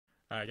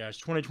All right, guys.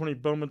 2020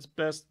 Bowman's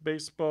Best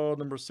Baseball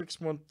number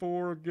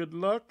 614. Good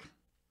luck.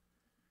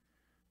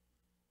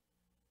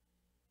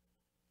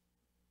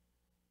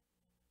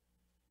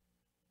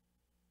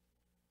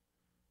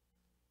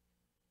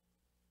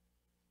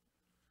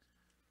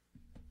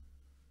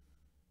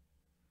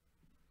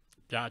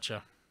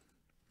 Gotcha.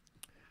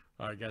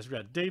 All right, guys. We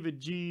got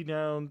David G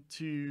down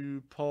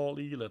to Paul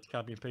E. Let's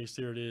copy and paste.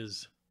 There it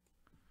is.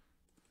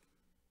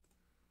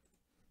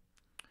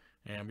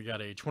 And we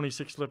got a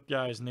 26 flip,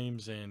 guys.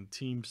 Names and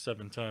teams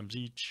 7 times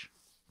each.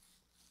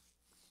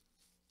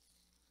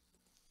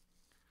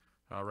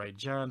 All right,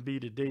 John B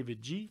to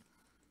David G.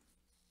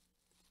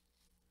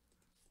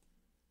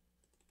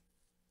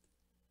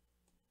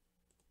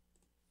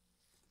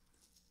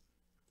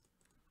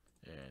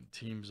 And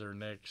teams are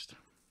next.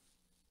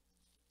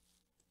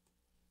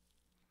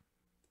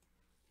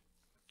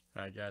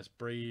 All right, guys.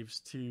 Braves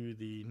to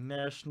the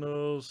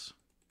Nationals.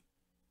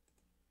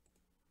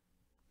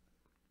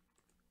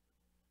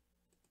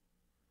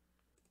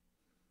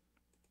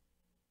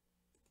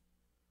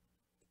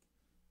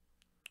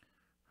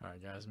 All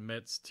right, guys.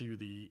 Mets to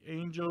the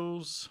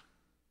Angels.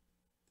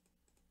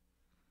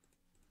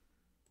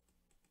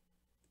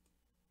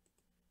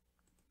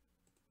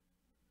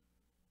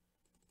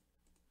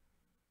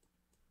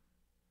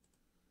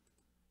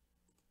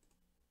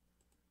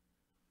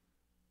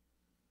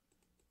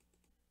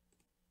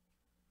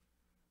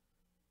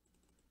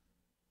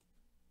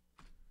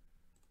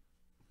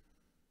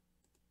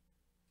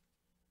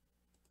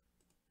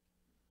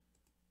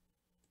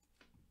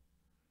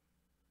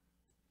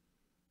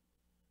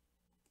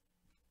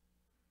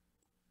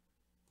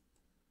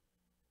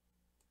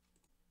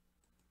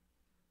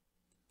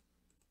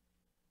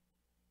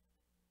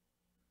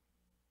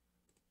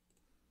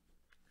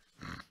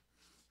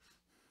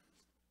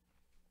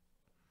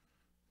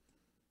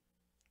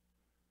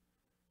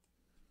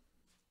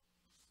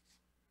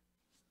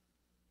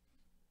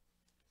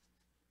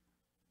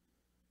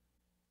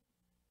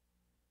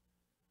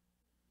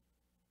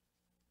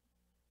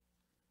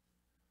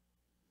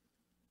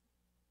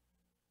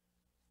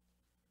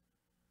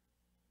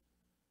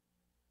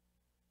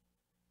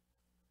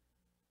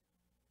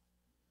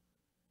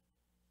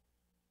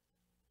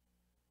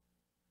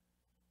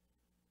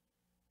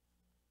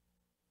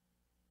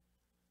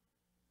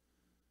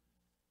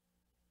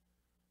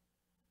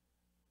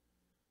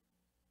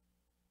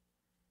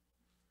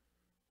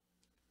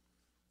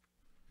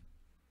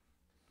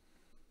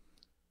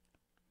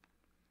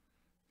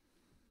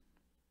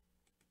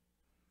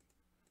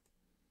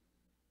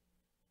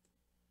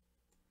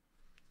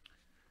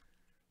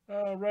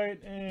 All right,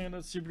 and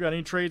let's see if we got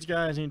any trades,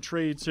 guys. Any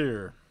trades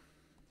here?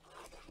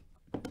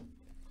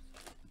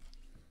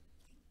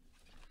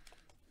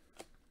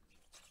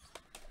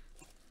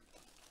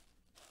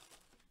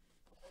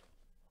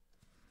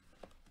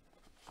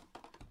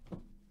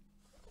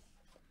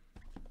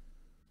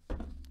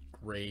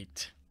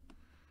 Great.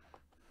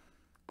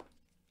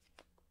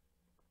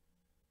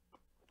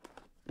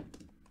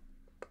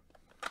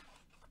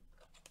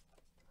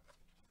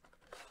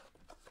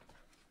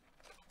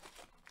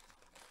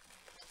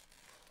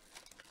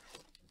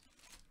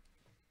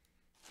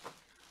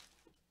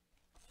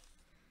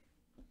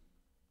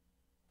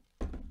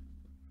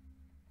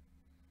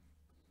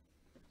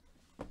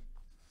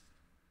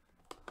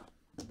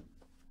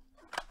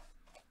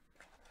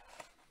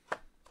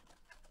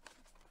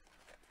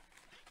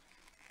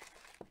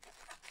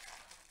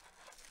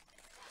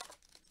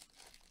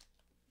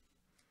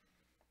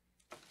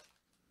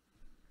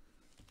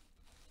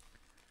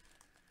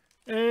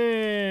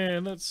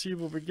 And let's see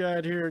what we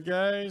got here,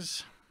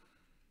 guys.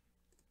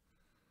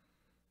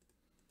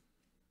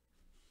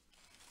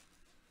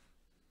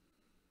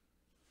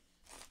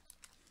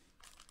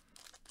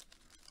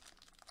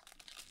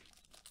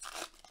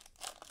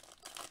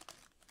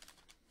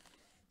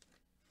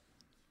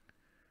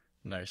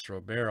 Nice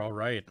Robert, all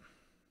right.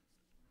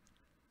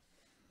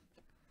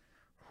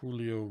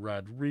 Julio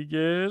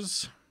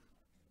Rodriguez.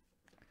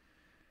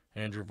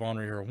 Andrew Vaughn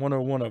here,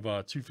 101 of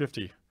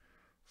 250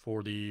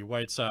 for the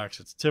White Sox.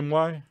 It's Tim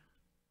Y.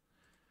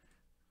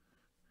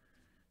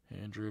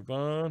 Andrew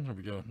Vaughn. Here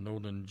we go.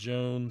 Nolan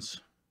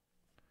Jones.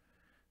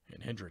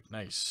 And Hendrick.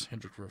 Nice.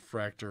 Hendrick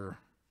refractor.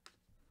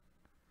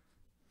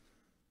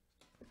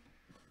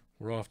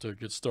 We're off to a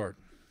good start.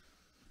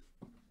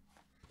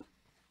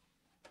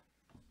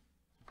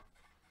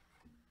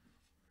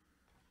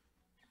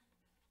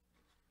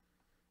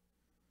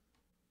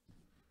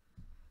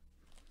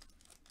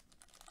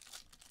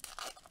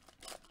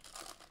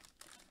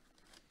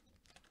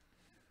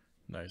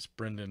 Nice.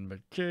 Brendan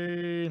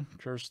McKay.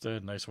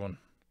 Kirstead. Nice one.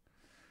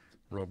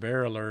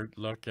 Robert alert.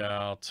 Look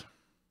out.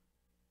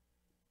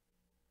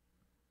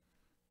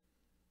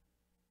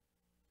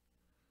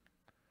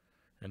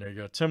 And there you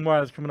go. Tim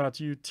Y is coming out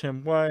to you.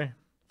 Tim Y.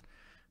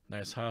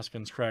 Nice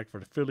Hoskins crack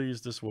for the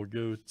Phillies. This will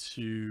go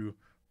to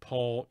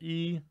Paul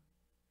E.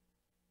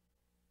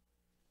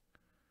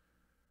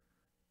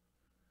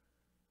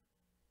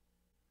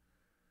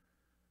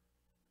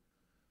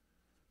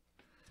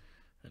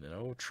 And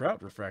then,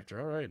 Trout refractor.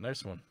 All right,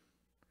 nice one.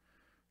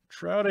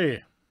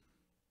 Trouty.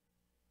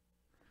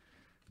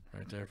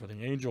 Right there for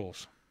the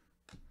Angels.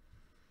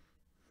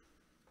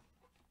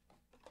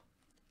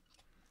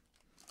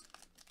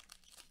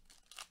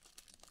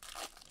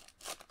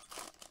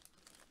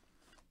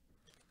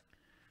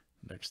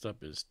 Next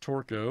up is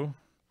Torco,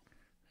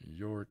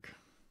 York.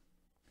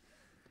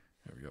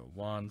 There we go.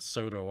 Juan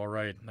Soto. All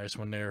right. Nice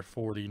one there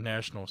for the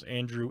Nationals.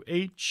 Andrew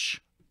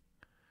H.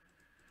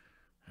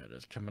 That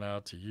is coming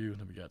out to you.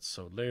 Then we got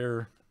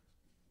Soler.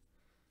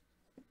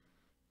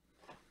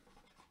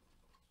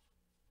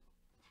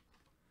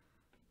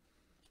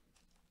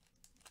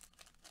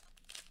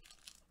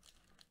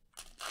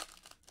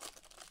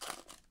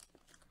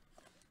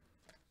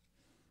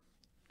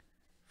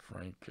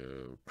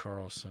 Franco,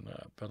 Carlson,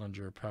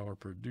 Bellinger, Power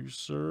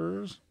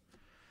Producers.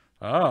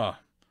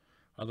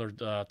 Other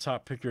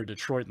top picker,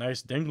 Detroit.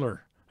 Nice Dingler.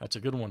 That's a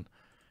good one.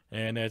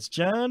 And that's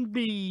John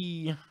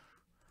B.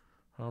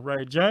 All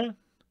right, John.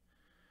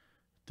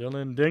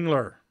 Dylan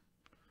Dingler.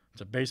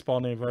 It's a baseball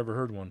name if I ever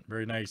heard one.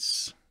 Very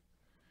nice.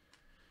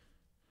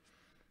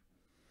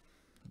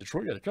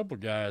 Detroit got a couple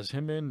guys.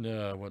 Him and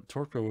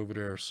Torco over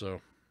there.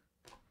 So,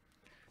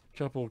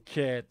 couple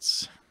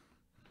cats.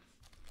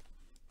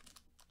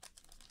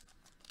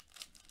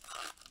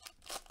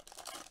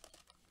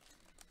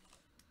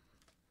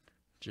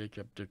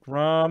 Jacob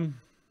DeGrom,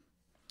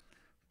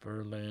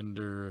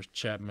 Verlander,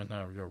 Chapman.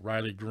 Now we go.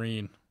 Riley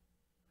Green,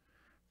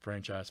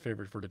 franchise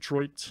favorite for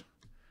Detroit.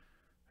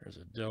 There's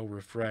a Dell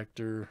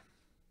refractor.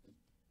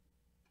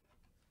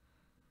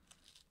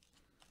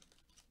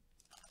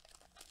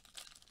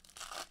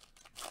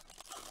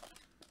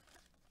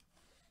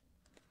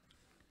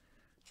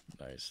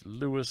 Nice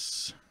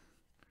Lewis.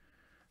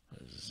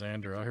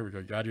 Xander. Oh, here we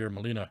go. Yadier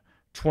Molina.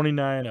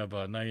 29 of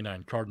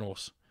 99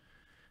 Cardinals.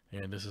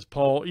 And this is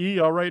Paul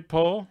E. All right,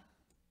 Paul.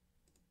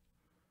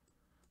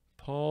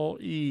 Paul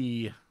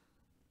E.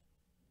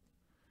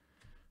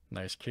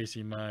 Nice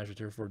Casey Mize right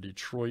there for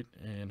Detroit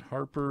and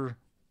Harper.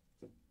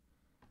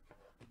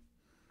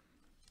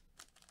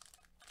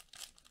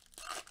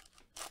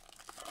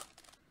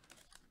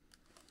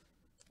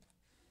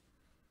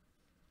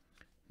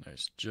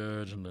 Nice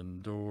Judge and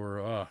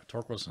Lindor.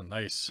 Torkelson,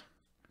 nice.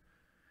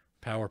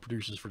 Power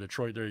Producers for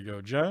Detroit. There you go,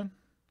 John.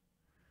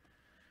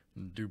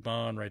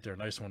 Dubon right there.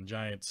 Nice one,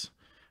 Giants.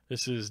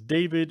 This is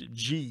David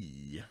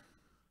G.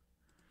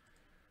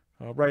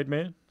 All right,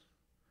 man.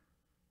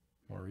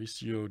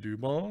 Mauricio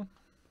Dubon.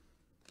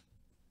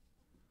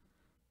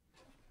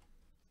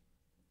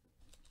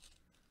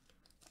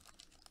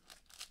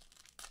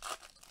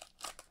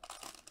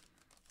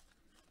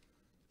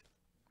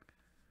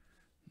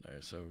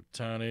 Nice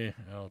Otani,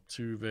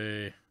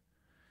 Altuve,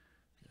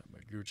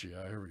 Yamaguchi.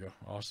 Here we go.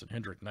 Austin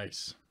Hendrick,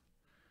 nice.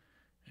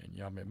 And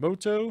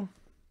Yamamoto.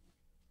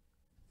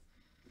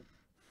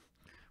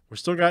 We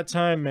still got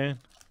time, man.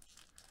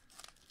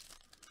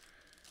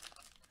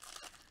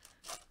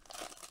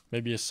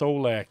 Maybe a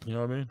Solak, you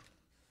know what I mean?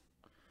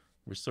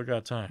 We still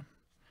got time.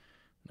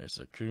 There's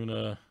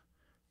Acuna,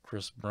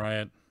 Chris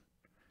Bryant,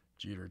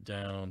 Jeter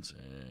Downs,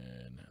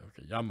 and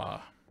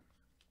Okayama.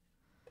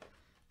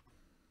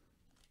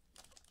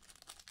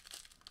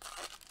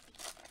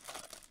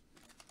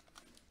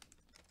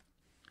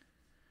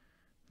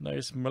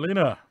 Nice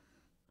Molina.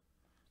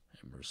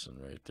 Emerson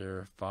right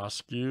there.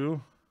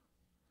 Foscue.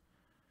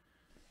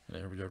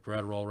 There we go.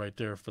 Gratterall right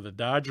there for the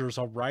Dodgers.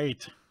 All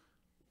right.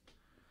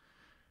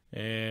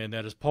 And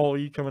that is Paul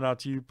E. coming out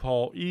to you.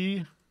 Paul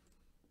E.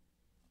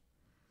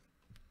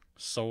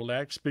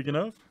 Solak, speaking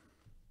of.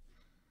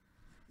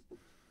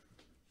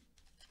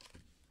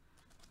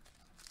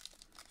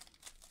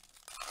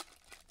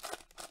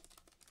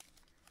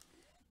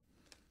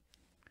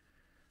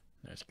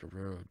 Nice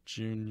Guerrero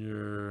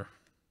Jr.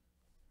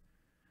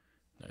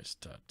 Nice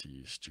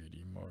Tatis,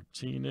 JD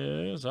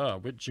Martinez.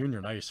 Witt Jr.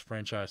 Nice.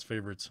 Franchise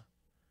favorites.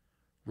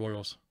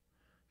 Royals.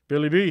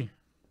 Billy B.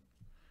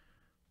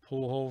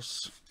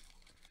 Pujols.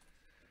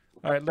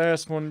 All right,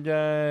 last one,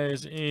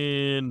 guys,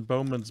 in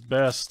Bowman's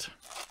Best.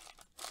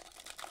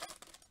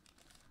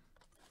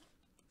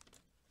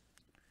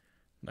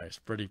 Nice.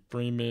 Freddie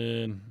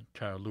Freeman.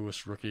 Kyle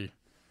Lewis, rookie.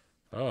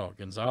 Oh,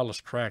 Gonzalez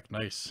crack.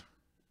 Nice.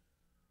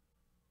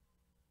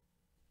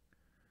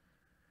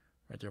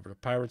 Right there for the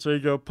Pirates. There you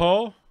go,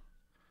 Paul.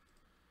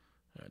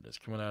 All right, that's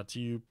coming out to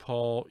you,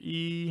 Paul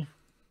E.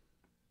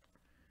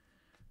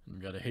 We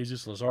got a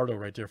Jesus Luzardo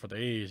right there for the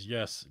A's.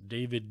 Yes,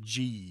 David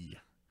G.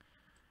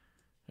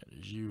 That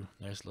is you.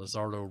 Nice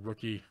Luzardo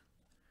rookie.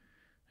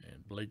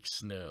 And Blake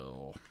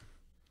Snell.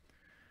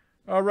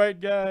 All right,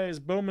 guys.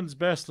 Bowman's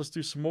Best. Let's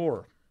do some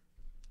more.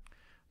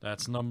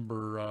 That's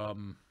number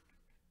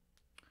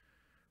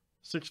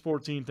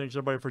 614. Thanks,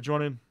 everybody, for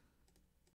joining.